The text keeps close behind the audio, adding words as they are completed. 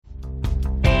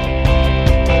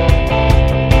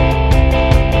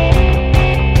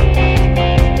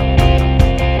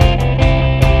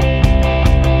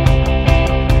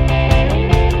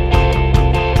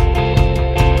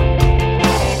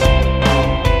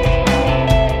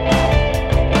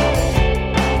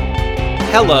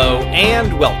hello,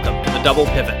 and welcome to the Double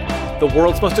Pivot, the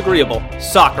world's most agreeable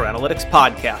soccer analytics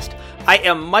podcast. I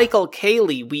am Michael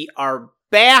Cayley. We are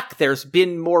back. There's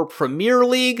been more Premier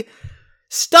League.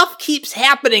 Stuff keeps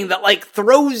happening that,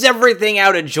 throws everything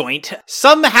out of joint.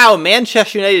 Somehow,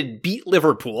 Manchester United beat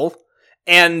Liverpool,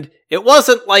 and it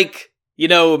wasn't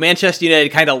Manchester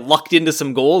United kind of lucked into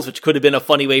some goals, which could have been a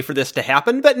funny way for this to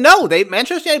happen, but no,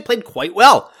 Manchester United played quite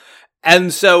well.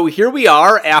 And so here we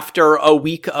are after a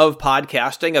week of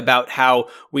podcasting about how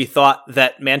we thought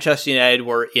that Manchester United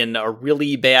were in a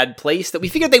really bad place that we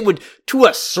figured they would, to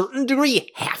a certain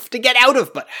degree, have to get out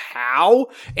of, but how?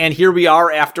 And here we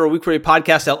are after a week where we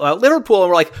podcast about Liverpool, and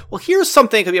we're like, well, here's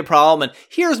something that could be a problem, and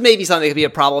here's maybe something that could be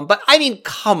a problem, but I mean,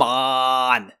 come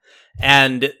on.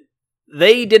 And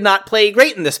they did not play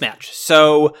great in this match.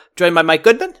 So, joined by Mike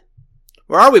Goodman.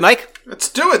 Where are we, Mike? Let's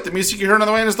do it. The music you heard on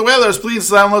the way in is the Whalers. Please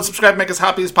download, subscribe, make us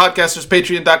happy as podcasters,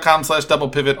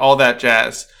 patreon.com/doublepivot, all that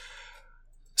jazz.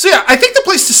 So yeah, I think the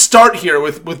place to start here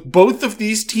with both of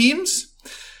these teams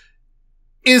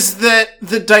is that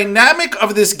the dynamic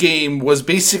of this game was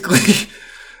basically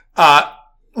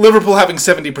Liverpool having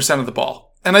 70% of the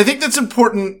ball. And I think that's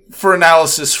important for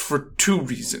analysis for two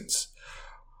reasons.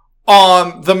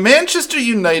 On the Manchester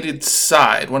United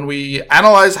side, when we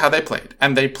analyze how they played,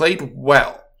 and they played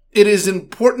well, it is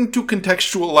important to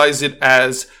contextualize it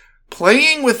as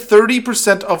playing with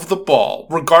 30% of the ball,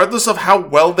 regardless of how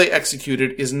well they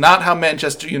executed, is not how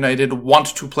Manchester United want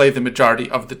to play the majority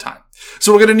of the time.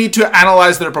 So we're going to need to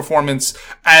analyze their performance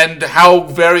and how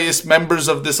various members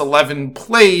of this 11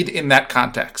 played in that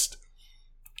context.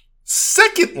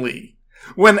 Secondly,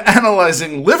 when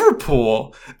analyzing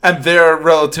Liverpool and their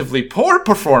relatively poor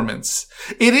performance,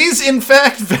 it is in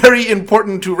fact very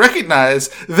important to recognize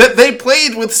that they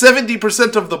played with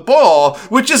 70% of the ball,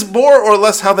 which is more or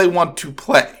less how they want to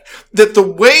play. That the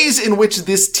ways in which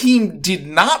this team did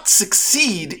not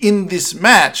succeed in this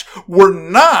match were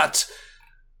not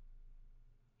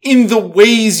in the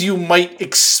ways you might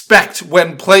expect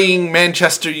when playing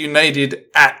Manchester United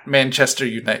at Manchester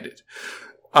United.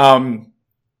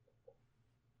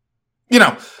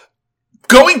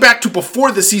 Going back to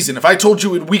before the season, if I told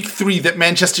you in week 3 that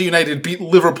Manchester United beat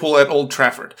Liverpool at Old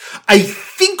Trafford, I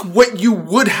think what you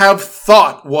would have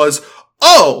thought was,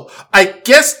 I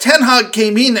guess Ten Hag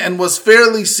came in and was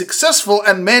fairly successful,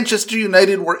 and Manchester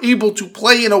United were able to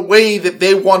play in a way that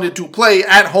they wanted to play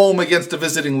at home against a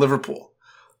visiting Liverpool.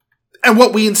 And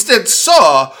what we instead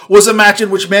saw was a match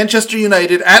in which Manchester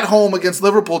United at home against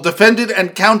Liverpool defended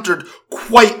and countered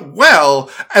quite well,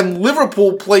 and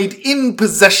Liverpool played in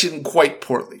possession quite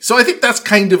poorly. So I think that's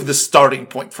kind of the starting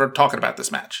point for talking about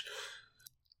this match.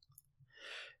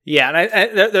 Yeah,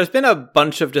 and there's been a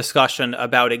bunch of discussion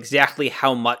about exactly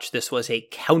how much this was a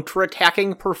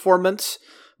counterattacking performance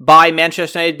by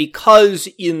Manchester United, because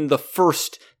in the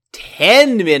first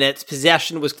 10 minutes,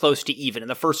 possession was close to even. In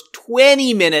the first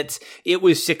 20 minutes, it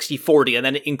was 60-40, and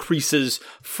then it increases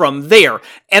from there.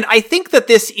 And I think that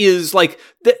this is I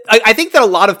think that a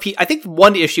lot of people, I think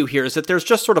one issue here is that there's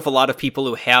just sort of a lot of people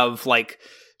who have,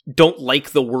 don't like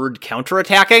the word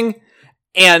counterattacking,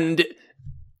 and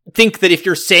think that if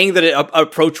you're saying that an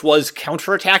approach was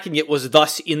counterattacking, it was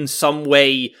thus in some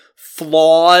way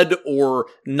flawed or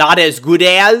not as good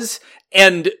as,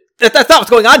 and that's not what's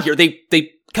going on here. They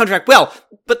counteract well.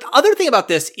 But the other thing about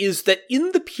this is that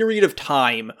in the period of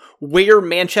time where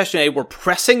Manchester United were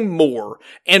pressing more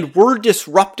and were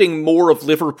disrupting more of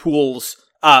Liverpool's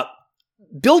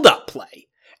build-up play,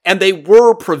 and they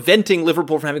were preventing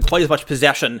Liverpool from having quite as much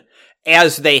possession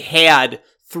as they had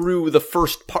through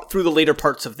the later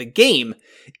parts of the game,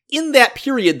 in that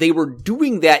period they were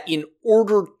doing that in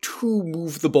order to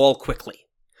move the ball quickly.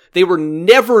 They were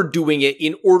never doing it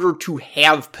in order to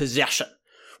have possession.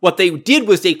 What they did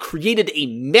was they created a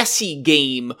messy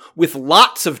game with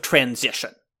lots of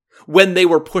transition when they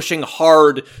were pushing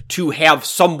hard to have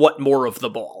somewhat more of the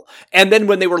ball. And then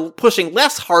when they were pushing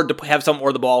less hard to have some more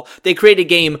of the ball, they created a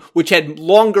game which had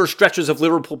longer stretches of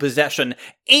Liverpool possession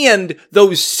and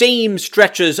those same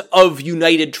stretches of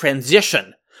United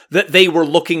transition that they were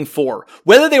looking for.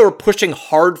 Whether they were pushing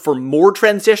hard for more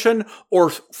transition or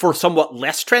for somewhat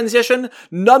less transition,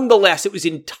 nonetheless, it was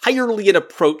entirely an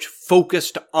approach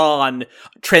focused on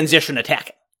transition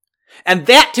attacking. And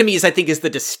that, to me, I think, is the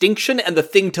distinction and the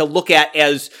thing to look at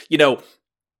as,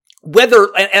 whether,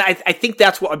 and I think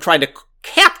that's what I'm trying to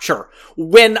capture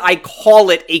when I call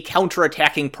it a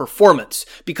counterattacking performance,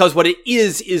 because what it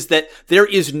is that there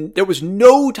was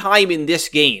no time in this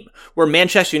game where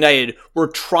Manchester United were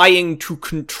trying to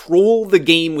control the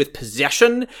game with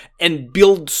possession and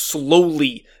build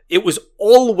slowly It was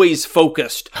always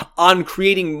focused on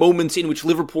creating moments in which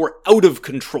Liverpool were out of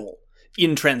control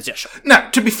in transition. Now,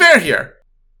 to be fair here,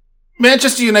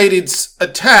 Manchester United's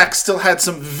attack still had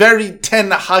some very Ten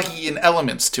Hagian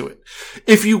elements to it.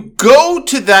 If you go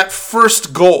to that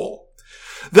first goal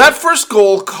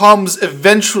comes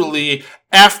eventually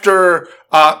after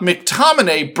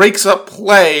McTominay breaks up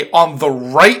play on the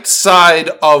right side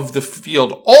of the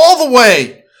field, all the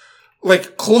way,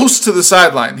 like, close to the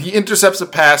sideline. He intercepts a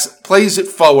pass, plays it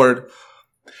forward,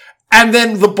 and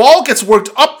then the ball gets worked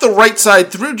up the right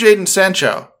side through Jadon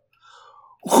Sancho,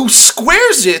 who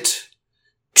squares it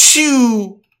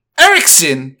to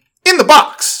Eriksen in the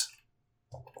box.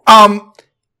 And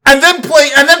then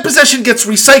possession gets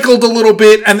recycled a little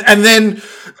bit, and then,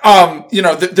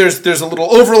 there's a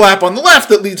little overlap on the left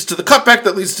that leads to the cutback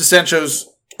that leads to Sancho's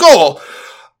goal.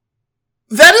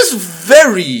 That is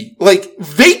very,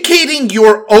 vacating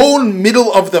your own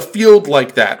middle of the field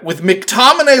like that, with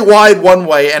McTominay wide one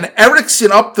way and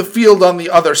Eriksen up the field on the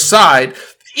other side,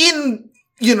 in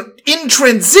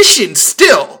transition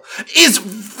still, is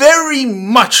very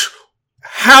much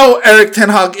how Erik ten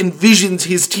Hag envisions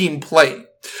his team playing.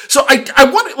 So I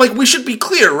want, we should be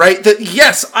clear, right? That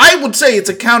yes, I would say it's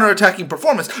a counterattacking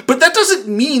performance, but that doesn't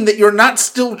mean that you're not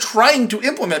still trying to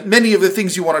implement many of the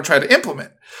things you want to try to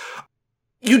implement.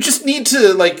 You just need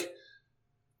to,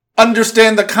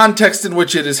 understand the context in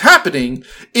which it is happening,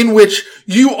 in which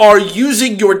you are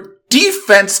using your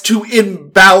defense to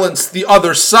imbalance the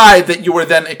other side that you are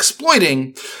then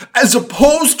exploiting, as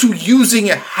opposed to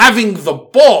having the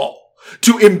ball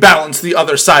to imbalance the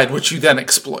other side, which you then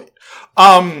exploit.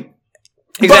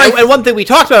 Exactly. And one thing we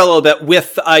talked about a little bit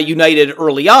with United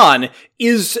early on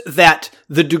is that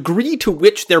the degree to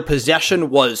which their possession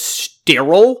was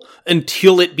sterile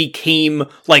until it became,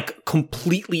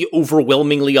 completely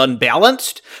overwhelmingly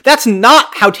unbalanced, that's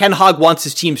not how Ten Hag wants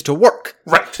his teams to work.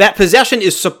 Right. That possession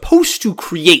is supposed to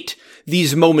create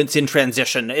these moments in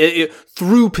transition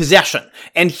through possession.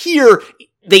 And here,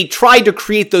 they tried to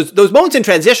create those moments in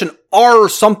transition are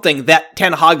something that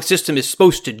Ten Hag's system is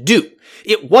supposed to do.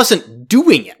 It wasn't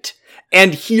doing it.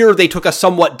 And here they took a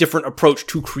somewhat different approach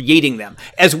to creating them,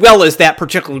 as well as that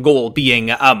particular goal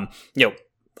being, a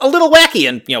little wacky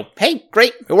and, hey,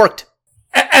 great, it worked.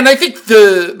 And I think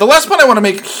the last point I want to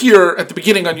make here at the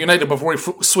beginning on United before we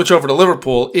switch over to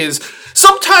Liverpool is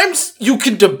sometimes you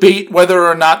can debate whether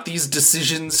or not these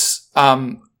decisions,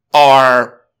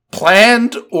 are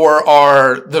planned or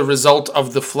are the result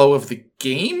of the flow of the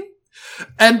game.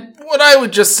 And what I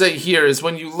would just say here is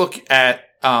when you look at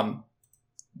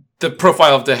the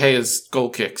profile of De Gea's goal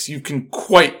kicks, you can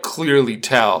quite clearly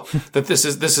tell that this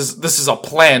is a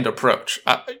planned approach.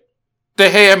 De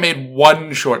Gea made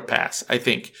one short pass, I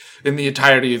think, in the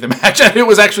entirety of the match, and it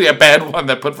was actually a bad one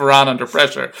that put Varane under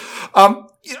pressure.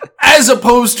 As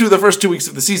opposed to the first 2 weeks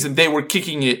of the season, they were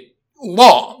kicking it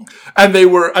long, and they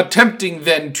were attempting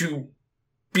then to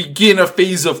begin a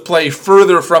phase of play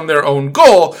further from their own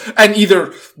goal and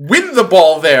either win the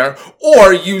ball there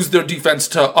or use their defense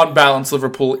to unbalance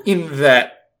Liverpool in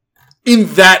that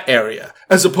area,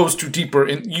 as opposed to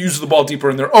use the ball deeper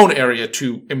in their own area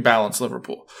to imbalance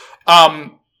Liverpool.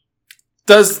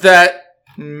 Does that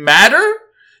matter?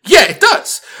 Yeah, it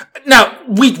does. Now,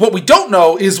 what we don't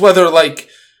know is whether,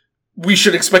 we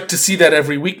should expect to see that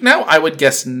every week now. I would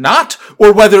guess not.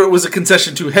 Or whether it was a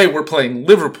concession to, hey, we're playing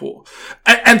Liverpool.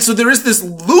 And so there is this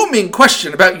looming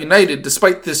question about United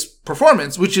despite this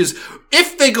performance, which is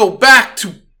if they go back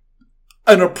to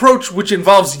an approach which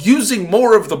involves using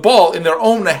more of the ball in their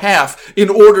own half in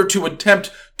order to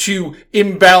attempt to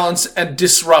imbalance and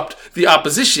disrupt the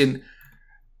opposition,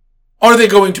 are they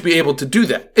going to be able to do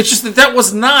that? It's just that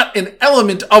was not an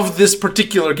element of this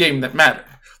particular game that mattered.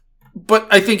 But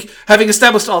I think having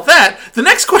established all that, the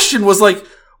next question was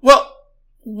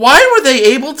why were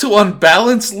they able to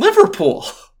unbalance Liverpool?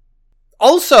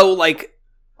 Also,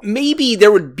 maybe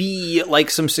there would be,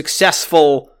 some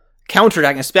successful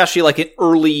counterattack, especially,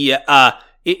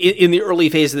 in the early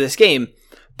phase of this game.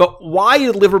 But why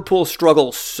did Liverpool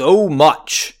struggle so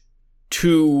much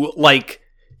to,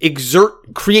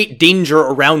 create danger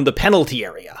around the penalty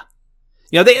area?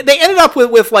 They ended up with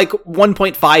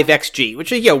 1.5 XG,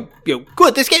 which is,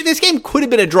 good. This game could have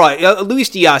been a draw. Luis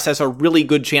Diaz has a really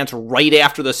good chance right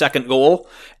after the second goal,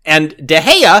 and De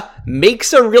Gea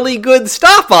makes a really good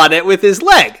stop on it with his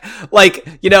leg.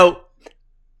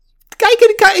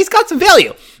 He's got some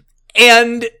value.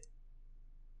 And,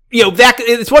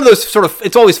 it's one of those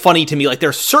it's always funny to me, there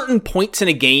are certain points in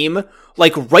a game,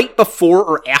 right before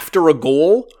or after a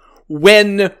goal,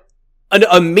 when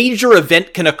a major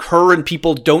event can occur and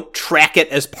people don't track it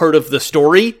as part of the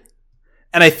story.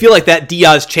 And I feel like that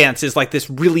Diaz chance is like this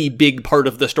really big part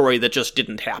of the story that just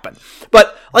didn't happen.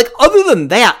 But like other than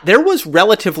that, there was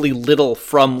relatively little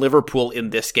from Liverpool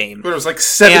in this game. It was like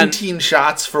 17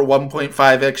 shots for 1.5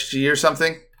 XG or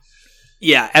something.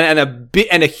 Yeah,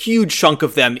 and a huge chunk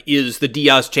of them is the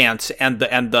Diaz chance and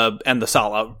the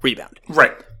Salah rebound.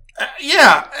 Right.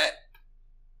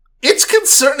 It's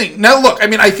concerning. Now look, I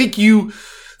mean, I think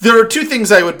there are two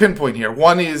things I would pinpoint here.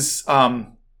 One is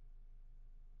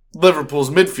Liverpool's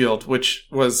midfield, which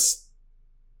was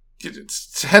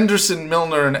Henderson,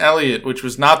 Milner, and Elliott, which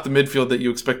was not the midfield that you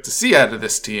expect to see out of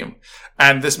this team.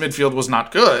 And this midfield was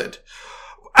not good.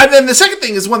 And then the second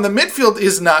thing is when the midfield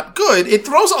is not good, it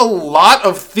throws a lot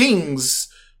of things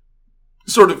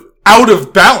sort of out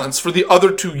of balance for the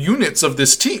other two units of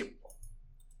this team.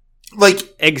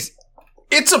 Like,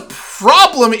 it's a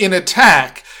problem in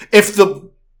attack if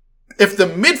the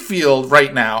midfield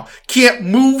right now can't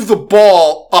move the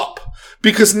ball up.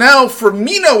 Because now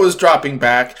Firmino is dropping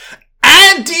back,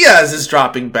 and Diaz is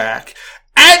dropping back,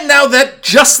 and now that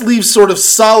just leaves sort of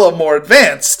Salah more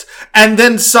advanced. And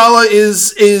then Salah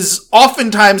is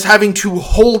oftentimes having to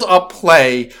hold up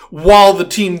play while the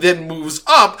team then moves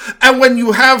up. And when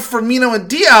you have Firmino and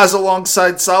Diaz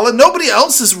alongside Salah, nobody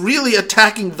else is really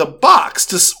attacking the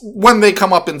box when they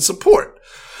come up in support.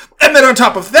 And then on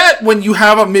top of that, when you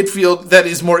have a midfield that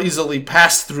is more easily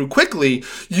passed through quickly,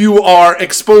 you are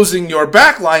exposing your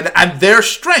backline, and their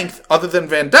strength, other than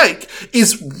Van Dijk,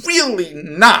 is really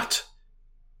not,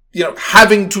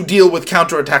 having to deal with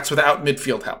counterattacks without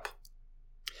midfield help.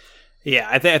 Yeah,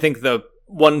 I think the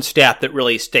one stat that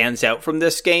really stands out from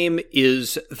this game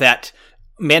is that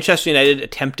Manchester United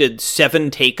attempted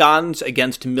 7 take-ons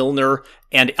against Milner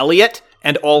and Elliott,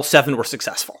 and all 7 were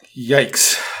successful.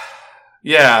 Yikes.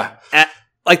 Yeah.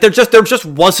 There just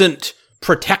wasn't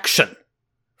protection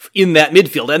in that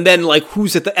midfield. And then,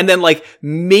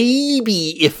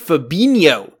 maybe if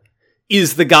Fabinho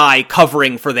is the guy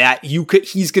covering for that,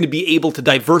 he's going to be able to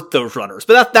divert those runners.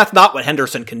 But that's not what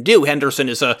Henderson can do. Henderson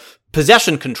is a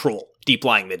possession control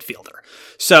deep-lying midfielder.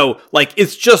 So,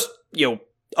 it's just,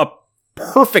 a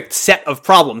perfect set of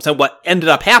problems. And what ended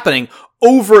up happening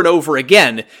over and over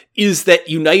again is that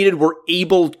United were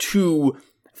able to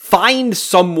find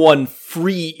someone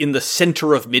free in the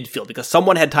center of midfield because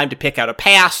someone had time to pick out a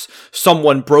pass,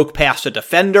 someone broke past a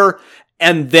defender,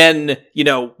 and then,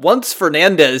 once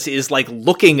Fernandes is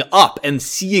looking up and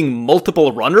seeing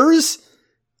multiple runners,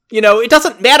 it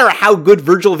doesn't matter how good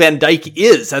Virgil van Dijk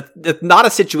is. That's not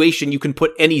a situation you can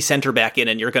put any center back in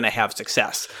and you're going to have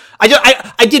success.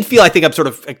 I did feel, I think I'm sort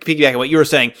of piggybacking on what you were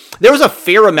saying. There was a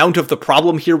fair amount of the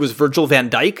problem here was Virgil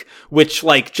van Dijk, which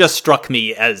just struck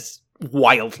me as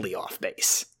wildly off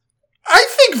base. I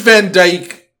think Van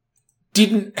Dijk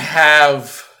didn't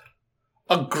have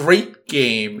a great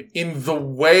game in the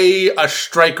way a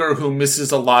striker who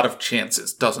misses a lot of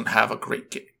chances doesn't have a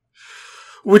great game.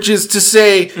 Which is to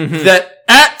say that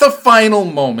at the final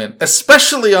moment,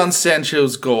 especially on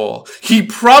Sancho's goal, he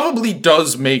probably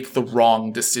does make the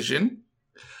wrong decision.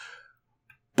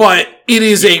 But it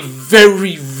is a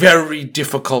very, very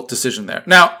difficult decision there.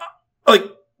 Now,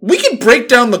 we can break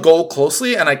down the goal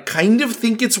closely, and I kind of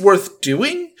think it's worth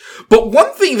doing. But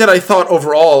one thing that I thought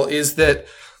overall is that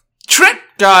Trent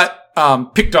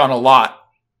got picked on a lot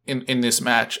in this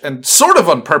match, and sort of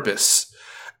on purpose.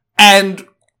 And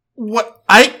what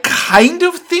I kind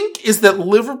of think is that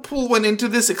Liverpool went into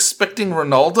this expecting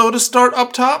Ronaldo to start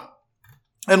up top.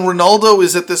 And Ronaldo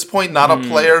is at this point not a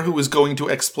player who is going to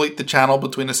exploit the channel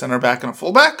between a center back and a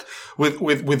fullback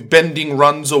with bending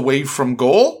runs away from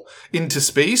goal into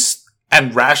space.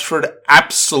 And Rashford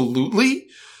absolutely,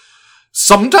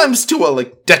 sometimes to a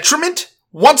detriment,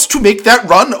 wants to make that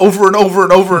run over and over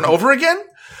and over and over again.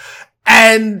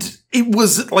 And it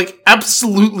was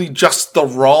absolutely just the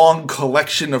wrong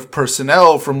collection of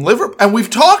personnel from Liverpool. And we've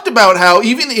talked about how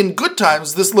even in good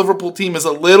times, this Liverpool team is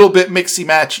a little bit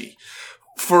mixy-matchy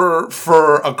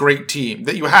for a great team.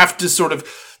 That you have to sort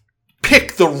of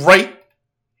pick the right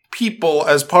people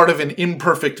as part of an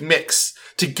imperfect mix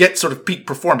to get sort of peak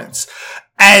performance.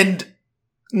 And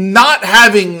not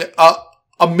having a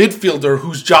midfielder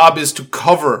whose job is to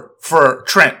cover for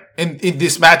Trent in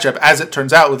this matchup, as it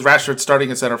turns out, with Rashford starting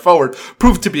at center forward,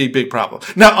 proved to be a big problem.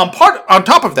 Now, on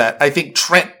top of that, I think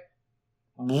Trent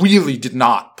really did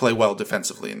not play well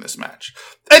defensively in this match.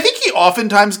 I think he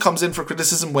oftentimes comes in for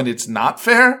criticism when it's not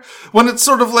fair, when it's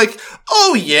sort of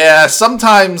oh yeah,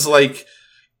 sometimes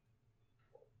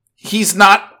he's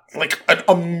not an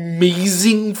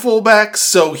amazing fullback,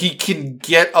 so he can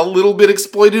get a little bit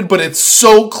exploited, but it's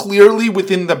so clearly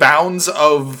within the bounds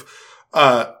of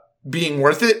being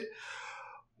worth it.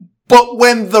 But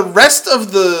when the rest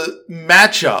of the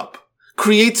matchup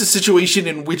creates a situation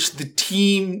in which the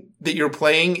team that you're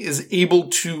playing is able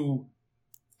to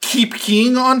keep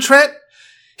keying on Trent,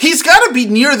 he's got to be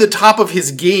near the top of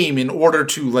his game in order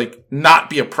to, like, not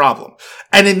be a problem.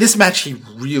 And in this match, he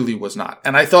really was not.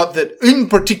 And I thought that, in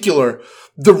particular,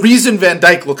 the reason Van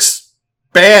Dijk looks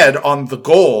bad on the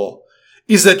goal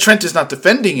is that Trent is not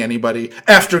defending anybody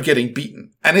after getting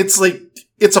beaten. And it's like,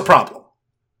 it's a problem.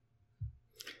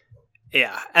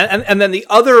 Yeah. And then the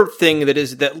other thing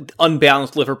that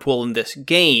unbalanced Liverpool in this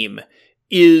game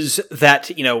is that,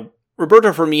 you know,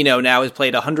 Roberto Firmino now has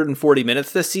played 140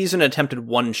 minutes this season and attempted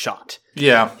one shot.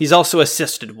 Yeah. He's also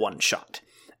assisted one shot.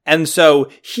 And so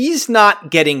he's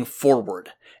not getting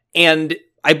forward. And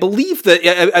I believe that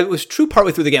it was true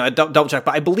partway through the game. I double check,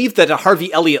 but I believe that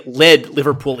Harvey Elliott led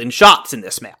Liverpool in shots in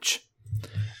this match.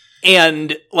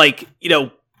 And, like, you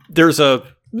know, so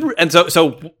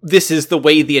this is the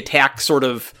way the attack sort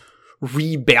of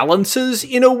rebalances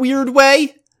in a weird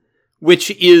way,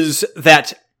 which is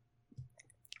that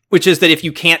if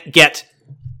you can't get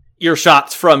your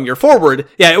shots from your forward,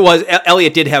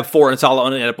 Elliott did have 4 and Salah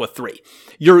only ended up with 3.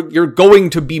 You're going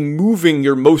to be moving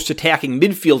your most attacking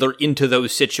midfielder into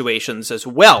those situations as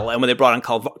well. And when they brought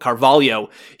on Carvalho,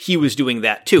 he was doing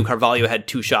that too. Carvalho had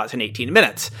 2 shots in 18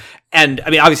 minutes. And I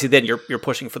mean, obviously then you're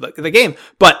pushing for the game,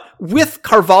 but with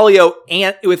Carvalho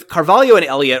and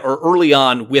Elliott, or early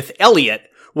on with Elliott,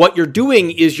 what you're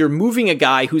doing is you're moving a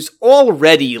guy who's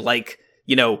already, like,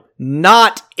 you know,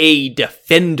 not a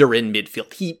defender in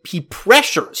midfield. He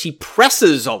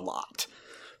presses a lot,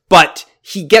 but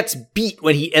he gets beat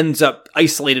when he ends up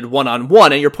isolated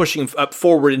one-on-one, and you're pushing up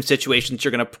forward in situations.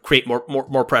 You're going to create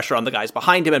more pressure on the guys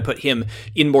behind him and put him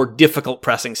in more difficult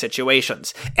pressing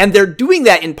situations. And they're doing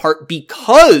that in part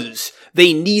because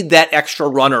they need that extra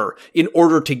runner in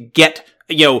order to get,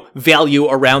 you know, value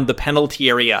around the penalty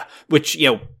area, which,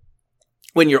 you know,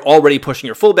 when you're already pushing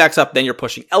your fullbacks up, then you're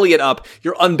pushing Elliott up,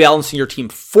 you're unbalancing your team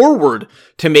forward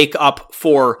to make up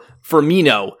for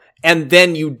Firmino, and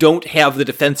then you don't have the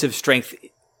defensive strength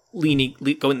you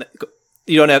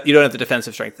don't have the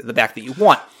defensive strength at the back that you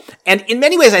want. And in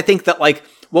many ways, I think that, like,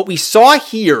 what we saw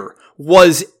here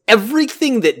was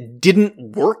everything that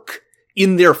didn't work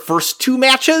in their first 2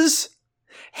 matches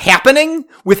happening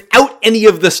without any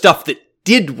of the stuff that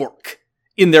did work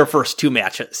in their first 2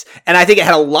 matches. And I think it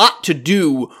had a lot to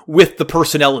do with the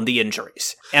personnel and the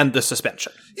injuries and the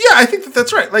suspension. Yeah, I think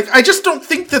that's right. Like, I just don't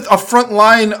think that a front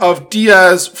line of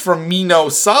Diaz,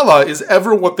 Firmino, Salah is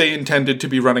ever what they intended to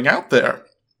be running out there.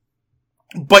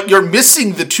 But you're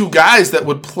missing the 2 guys that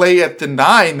would play at the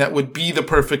 9 that would be the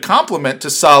perfect complement to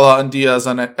Salah and Diaz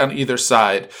on either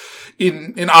side.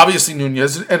 In obviously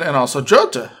Nunez and also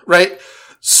Jota, right?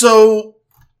 So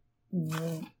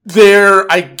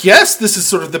I guess this is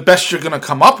sort of the best you're going to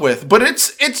come up with, but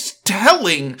it's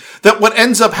telling that what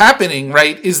ends up happening,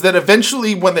 right, is that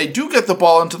eventually when they do get the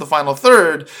ball into the final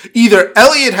third, either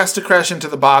Elliott has to crash into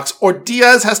the box or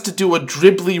Diaz has to do a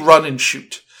dribbly run and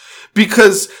shoot.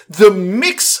 Because the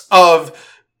mix of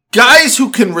guys who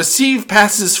can receive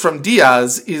passes from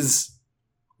Diaz is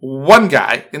one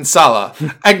guy in Salah,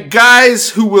 and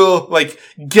guys who will, like,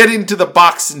 get into the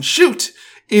box and shoot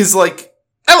is, like,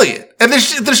 Elliott. And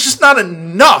there's just not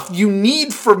enough. You need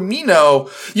Firmino.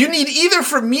 You need either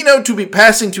Firmino to be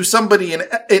passing to somebody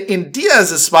in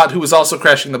Diaz's spot who was also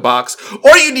crashing the box,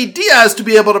 or you need Diaz to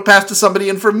be able to pass to somebody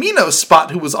in Firmino's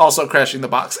spot who was also crashing the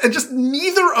box. And just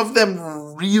neither of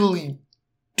them really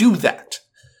do that.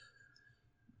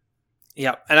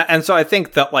 Yeah. And so I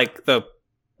think that, like,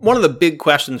 one of the big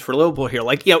questions for Liverpool here,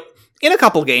 like, you know, in a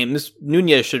couple games,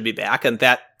 Nunez should be back, and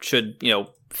that should, you know,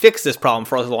 fix this problem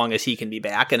for as long as he can be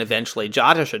back, and eventually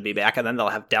Jota should be back, and then they'll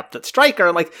have depth at striker,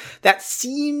 and, like, that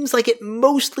seems like it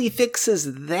mostly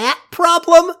fixes that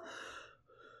problem.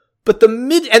 But the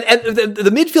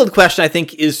midfield question, I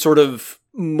think, is sort of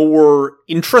more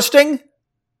interesting,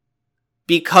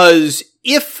 because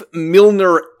if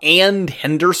Milner and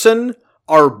Henderson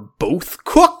are both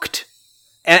cooked,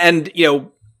 and you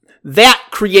know, that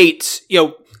creates, you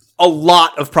know, a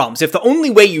lot of problems. If the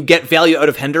only way you get value out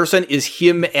of Henderson is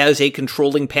him as a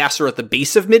controlling passer at the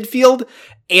base of midfield,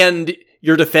 and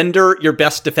your defender, your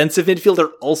best defensive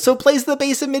midfielder, also plays the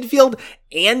base of midfield,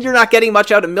 and you're not getting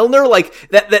much out of Milner, like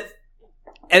that,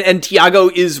 and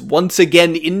Thiago is once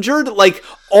again injured, like,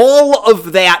 all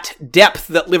of that depth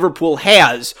that Liverpool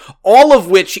has, all of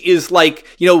which is, like,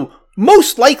 you know,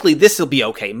 most likely this will be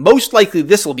okay. Most likely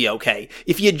this will be okay.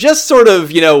 If you just sort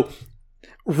of, you know,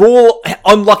 roll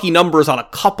unlucky numbers on a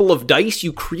couple of dice,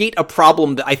 you create a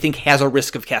problem that I think has a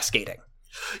risk of cascading.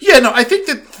 Yeah, no, I think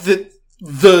that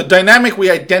the dynamic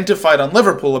we identified on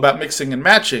Liverpool about mixing and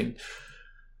matching.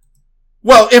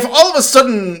 Well, if all of a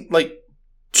sudden, like,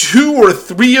 2 or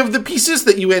 3 of the pieces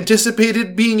that you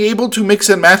anticipated being able to mix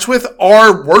and match with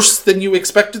are worse than you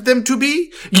expected them to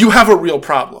be, you have a real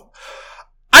problem.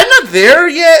 I'm not there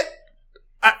yet.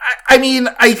 I mean,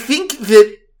 I think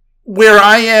that where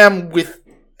I am with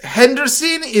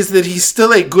Henderson is that he's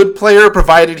still a good player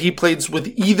provided he plays with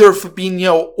either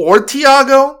Fabinho or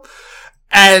Thiago,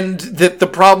 and that the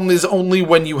problem is only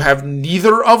when you have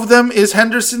neither of them is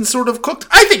Henderson sort of cooked.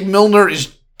 I think Milner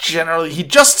is generally,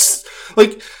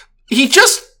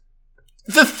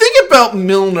 the thing about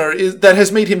Milner is that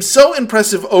has made him so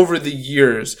impressive over the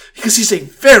years, because he's a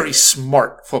very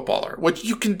smart footballer, which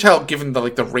you can tell given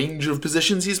the range of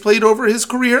positions he's played over his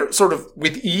career, sort of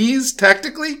with ease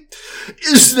tactically,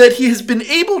 is that he has been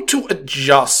able to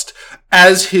adjust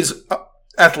as his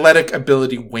athletic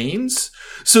ability wanes,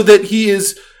 so that he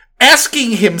is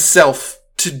asking himself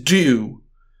to do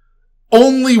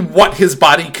only what his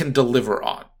body can deliver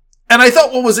on. And I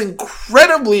thought what was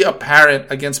incredibly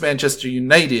apparent against Manchester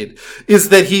United is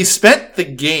that he spent the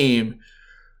game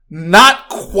not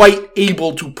quite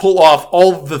able to pull off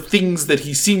all the things that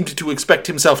he seemed to expect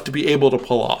himself to be able to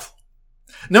pull off.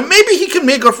 Now, maybe he can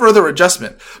make a further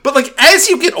adjustment, but as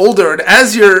you get older and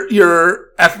as your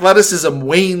athleticism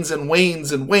wanes and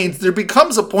wanes and wanes, there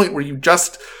becomes a point where you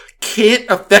just can't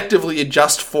effectively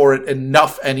adjust for it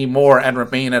enough anymore and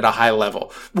remain at a high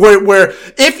level. Where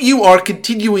if you are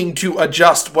continuing to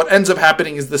adjust, what ends up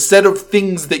happening is the set of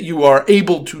things that you are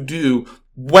able to do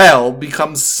well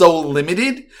becomes so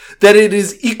limited that it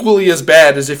is equally as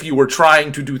bad as if you were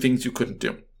trying to do things you couldn't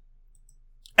do.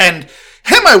 And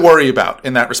him I worry about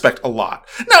in that respect a lot.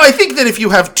 Now, I think that if you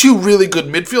have 2 really good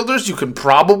midfielders, you can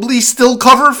probably still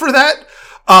cover for that.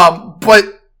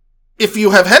 But if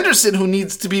you have Henderson, who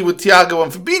needs to be with Thiago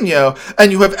and Fabinho,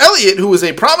 and you have Elliott, who is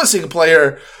a promising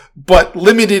player, but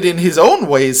limited in his own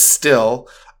ways still,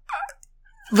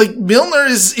 Milner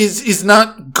is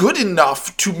not good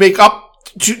enough to make up,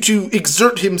 to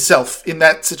exert himself in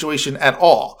that situation at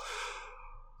all.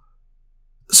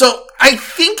 So I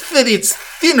think that it's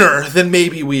thinner than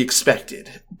maybe we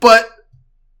expected. But,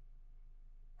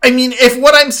 I mean, if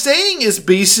what I'm saying is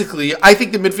basically, I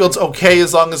think the midfield's okay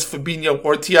as long as Fabinho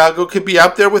or Thiago could be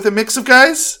out there with a mix of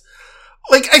guys,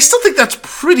 I still think that's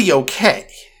pretty okay.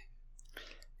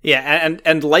 Yeah,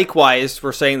 and likewise,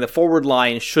 we're saying the forward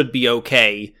line should be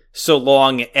okay so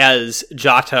long as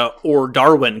Jota or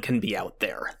Darwin can be out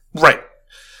there. Right.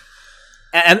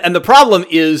 And the problem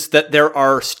is that there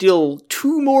are still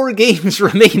 2 more games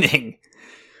remaining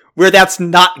where that's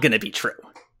not going to be true.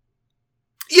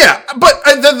 Yeah, but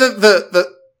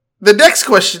the next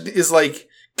question is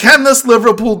can this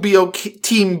Liverpool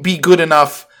team be good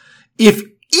enough if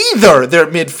either their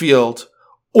midfield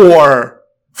or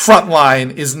front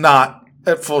line is not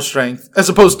at full strength, as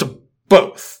opposed to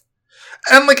both?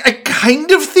 And I kind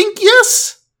of think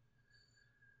yes.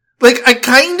 I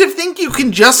kind of think you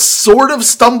can just sort of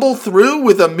stumble through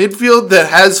with a midfield that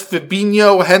has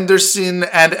Fabinho, Henderson,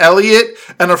 and Elliott,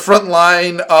 and a front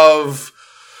line of,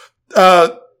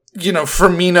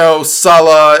 Firmino,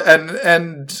 Salah,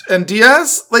 and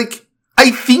Diaz.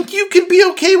 I think you can be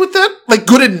okay with that.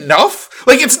 Good enough.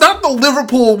 It's not the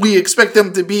Liverpool we expect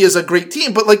them to be as a great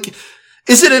team, but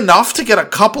is it enough to get a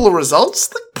couple of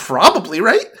results? Probably,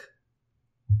 right?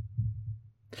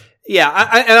 Yeah,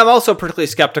 and I'm also particularly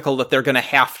skeptical that they're going to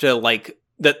have to,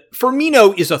 that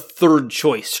Firmino is a third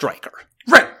choice striker.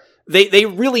 Right. They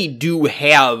really do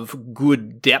have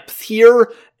good depth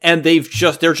here, and they're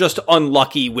just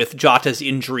unlucky with Jota's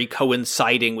injury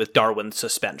coinciding with Darwin's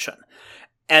suspension.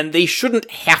 And they shouldn't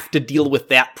have to deal with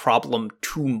that problem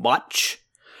too much.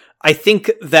 I think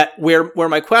that where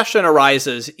my question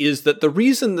arises is that the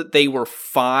reason that they were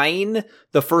fine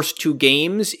the first 2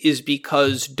 games is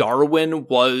because Darwin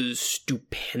was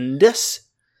stupendous.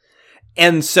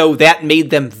 And so that made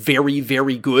them very,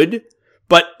 very good.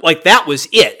 But that was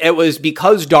it. It was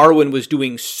because Darwin was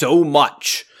doing so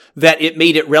much that it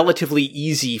made it relatively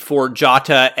easy for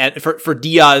Jota and for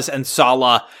Diaz and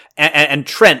Salah and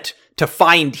Trent to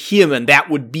find him, and that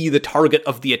would be the target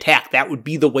of the attack. That would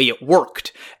be the way it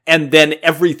worked. And then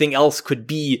everything else could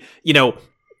be,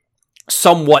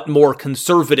 somewhat more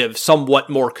conservative, somewhat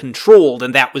more controlled,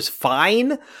 and that was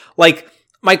fine.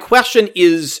 My question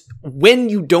is, when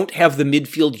you don't have the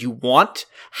midfield you want,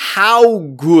 how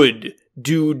good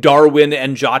do Darwin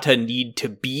and Jota need to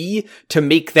be to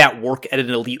make that work at an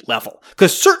elite level?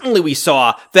 Because certainly we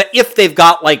saw that if they've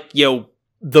got,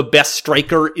 the best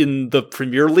striker in the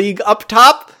Premier League up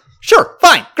top, sure,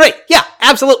 fine, great, yeah,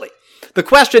 absolutely. The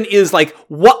question is, like,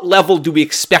 what level do we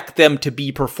expect them to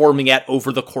be performing at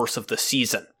over the course of the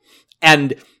season?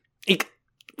 And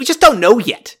we just don't know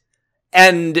yet.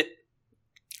 And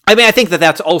I mean, I think that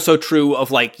that's also true of,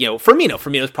 like, Firmino.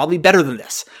 Firmino's probably better than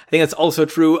this. I think that's also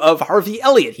true of Harvey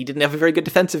Elliott. He didn't have a very good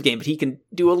defensive game, but he can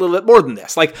do a little bit more than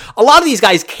this. Like, a lot of these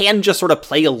guys can just sort of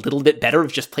play a little bit better,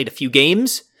 have just played a few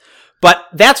games. But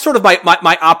that's sort of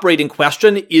my operating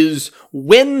question is,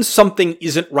 when something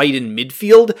isn't right in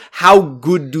midfield, how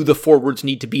good do the forwards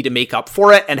need to be to make up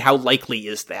for it, and how likely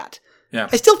is that? Yeah.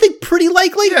 I still think pretty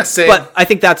likely, same. But I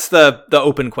think that's the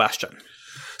open question.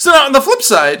 So now, on the flip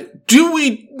side, do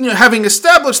we, having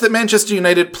established that Manchester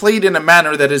United played in a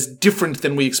manner that is different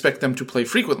than we expect them to play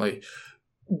frequently,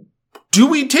 do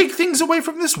we take things away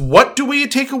from this? What do we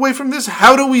take away from this?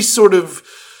 How do we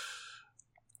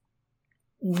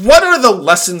what are the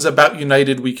lessons about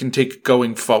United we can take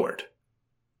going forward?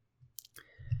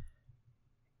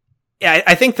 Yeah,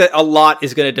 I think that a lot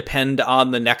is going to depend on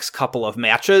the next couple of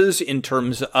matches in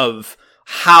terms of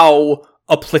how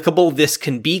applicable this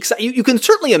can be. 'Cause you can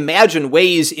certainly imagine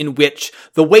ways in which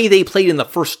the way they played in the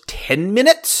first 10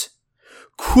 minutes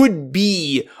could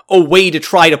be a way to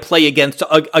try to play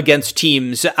against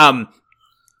teams.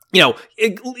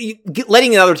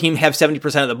 Letting another team have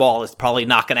 70% of the ball is probably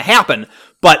not going to happen,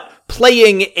 but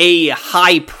playing a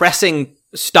high pressing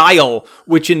style,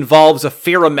 which involves a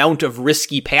fair amount of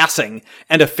risky passing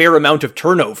and a fair amount of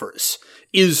turnovers,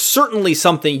 is certainly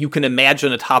something you can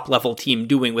imagine a top level team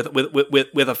doing with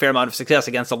a fair amount of success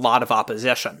against a lot of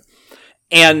opposition.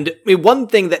 And one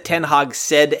thing that Ten Hag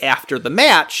said after the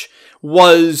match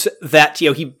was that,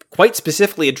 he quite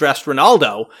specifically addressed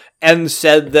Ronaldo and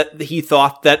said that he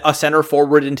thought that a center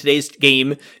forward in today's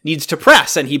game needs to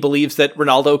press, and he believes that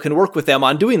Ronaldo can work with them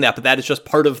on doing that, but that is just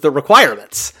part of the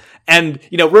requirements. And,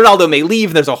 Ronaldo may leave,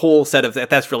 and there's a whole set of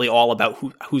that's really all about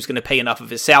who's going to pay enough of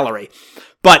his salary.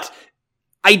 But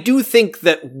I do think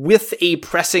that with a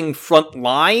pressing front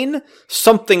line,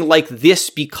 something like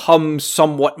this becomes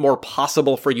somewhat more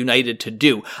possible for United to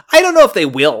do. I don't know if they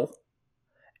will.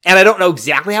 And I don't know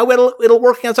exactly how it'll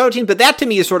work against other teams, but that to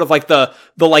me is sort of like the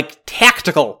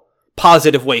tactical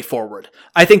positive way forward.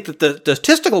 I think that the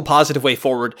statistical positive way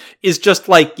forward is just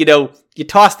like, you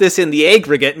toss this in the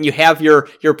aggregate and you have your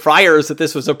priors that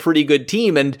this was a pretty good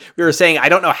team. And we were saying, I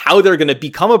don't know how they're going to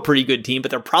become a pretty good team, but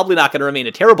they're probably not going to remain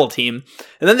a terrible team.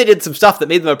 And then they did some stuff that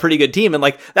made them a pretty good team. And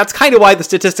like, that's kind of why the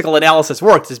statistical analysis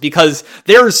works, is because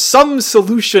there's some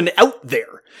solution out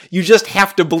there. You just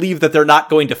have to believe that they're not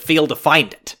going to fail to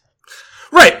find it.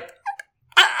 Right.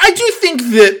 I do think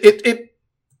that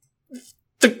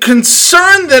the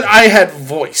concern that I had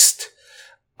voiced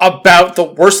about the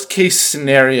worst case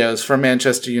scenarios for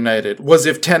Manchester United was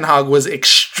if Ten Hag was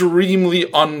extremely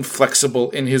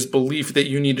unflexible in his belief that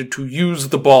you needed to use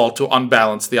the ball to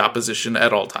unbalance the opposition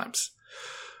at all times.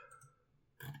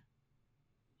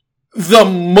 The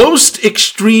most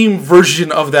extreme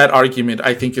version of that argument,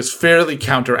 I think, is fairly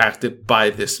counteracted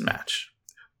by this match.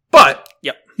 But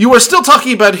you are still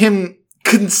talking about him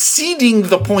conceding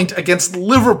the point against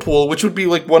Liverpool, which would be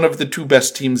like one of the two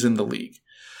best teams in the league.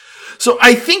 So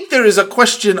I think there is a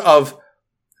question of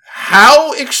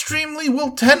how extremely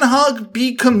will Ten Hag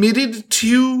be committed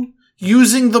to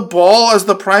using the ball as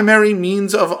the primary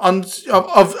means of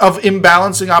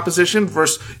imbalancing opposition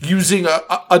versus using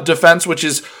a defense which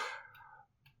is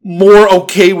more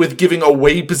okay with giving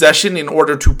away possession in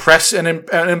order to press and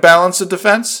imbalance a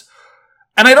defense.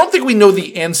 And I don't think we know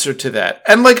the answer to that.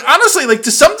 And like, honestly, like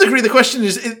to some degree, the question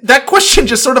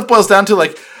just sort of boils down to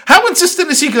like, how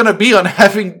insistent is he going to be on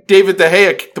having David De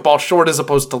Gea kick the ball short as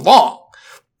opposed to long?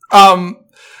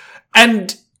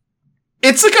 And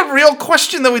it's like a real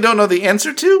question that we don't know the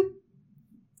answer to,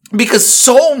 because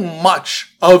so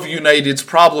much of United's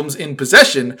problems in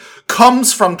possession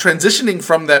comes from transitioning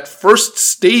from that first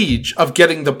stage of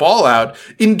getting the ball out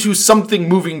into something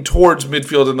moving towards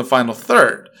midfield in the final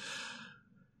third.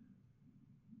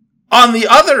 On the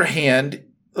other hand,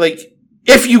 like,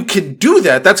 if you can do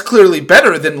that, that's clearly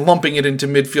better than lumping it into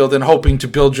midfield and hoping to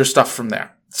build your stuff from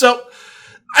there. So,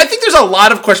 I think there's a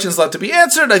lot of questions left to be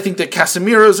answered. I think that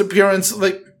Casemiro's appearance,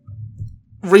 like,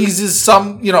 raises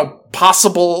some,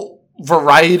 possible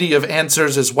variety of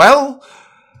answers as well.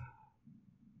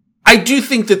 I do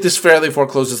think that this fairly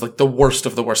forecloses, like, the worst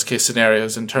of the worst case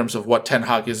scenarios in terms of what Ten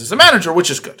Hag is as a manager, which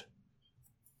is good.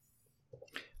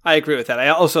 I agree with that.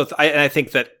 I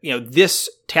think that, this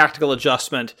tactical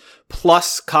adjustment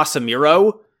plus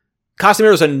Casemiro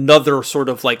is another sort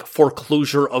of like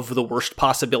foreclosure of the worst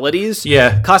possibilities.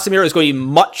 Yeah. Casemiro is going to be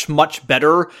much, much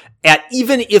better at,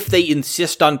 even if they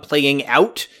insist on playing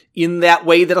out in that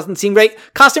way that doesn't seem great.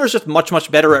 Casemiro just much, much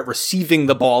better at receiving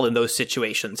the ball in those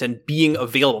situations and being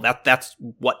available. That's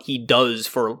what he does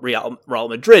for Real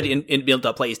Madrid in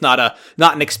build-up play. He's not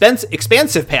an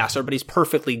expansive passer, but he's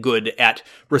perfectly good at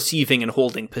receiving and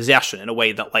holding possession in a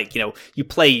way that, like, you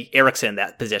play Eriksen in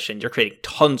that position, you're creating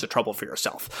tons of trouble for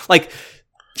yourself. Like,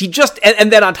 he just,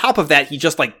 and then on top of that, he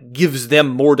just, like, gives them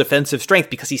more defensive strength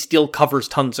because he still covers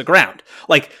tons of ground.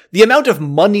 Like, the amount of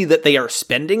money that they are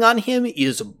spending on him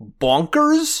is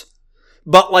bonkers,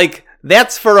 but, like,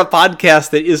 that's for a podcast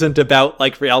that isn't about,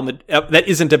 like, that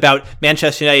isn't about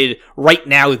Manchester United right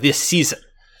now this season.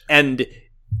 And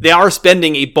they are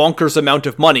spending a bonkers amount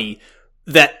of money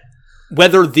that,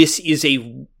 whether this is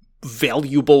a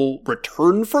valuable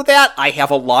return for that, I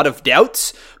have a lot of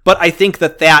doubts, but I think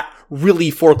that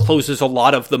really forecloses a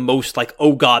lot of the most, like,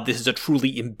 oh god, this is a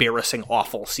truly embarrassing,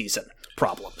 awful season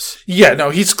problems. Yeah, no,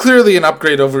 he's clearly an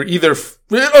upgrade over whatever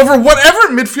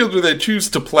midfielder they choose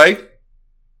to play.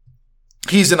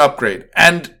 He's an upgrade.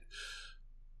 And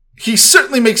he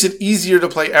certainly makes it easier to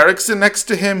play Eriksen next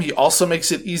to him. He also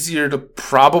makes it easier to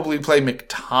probably play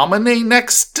McTominay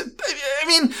next. I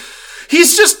mean,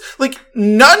 he's just, like,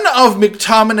 neither of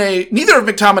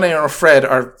McTominay or Fred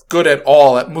are good at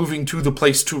all at moving to the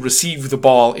place to receive the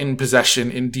ball in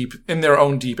possession in their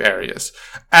own deep areas.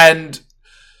 And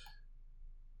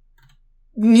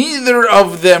neither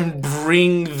of them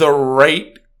bring the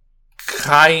right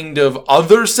kind of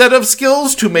other set of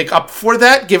skills to make up for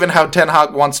that, given how Ten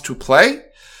Hag wants to play.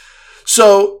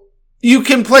 So you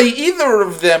can play either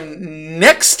of them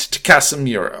next to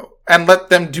Casemiro and let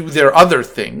them do their other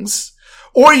things.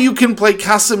 Or you can play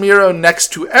Casemiro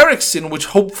next to Eriksen, which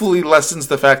hopefully lessens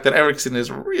the fact that Eriksen is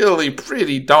really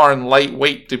pretty darn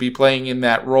lightweight to be playing in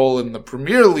that role in the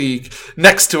Premier League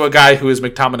next to a guy who is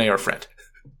McTominay or Fred.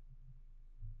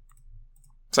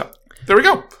 So, there we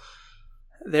go.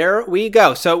 There we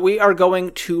go. So we are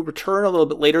going to return a little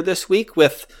bit later this week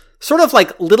with sort of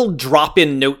like little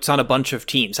drop-in notes on a bunch of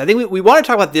teams. I think we want to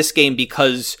talk about this game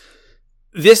because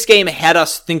this game had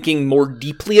us thinking more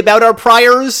deeply about our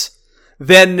priors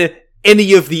than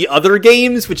any of the other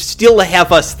games, which still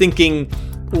have us thinking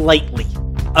lightly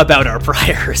about our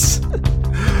priors.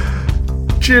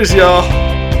 Cheers, y'all.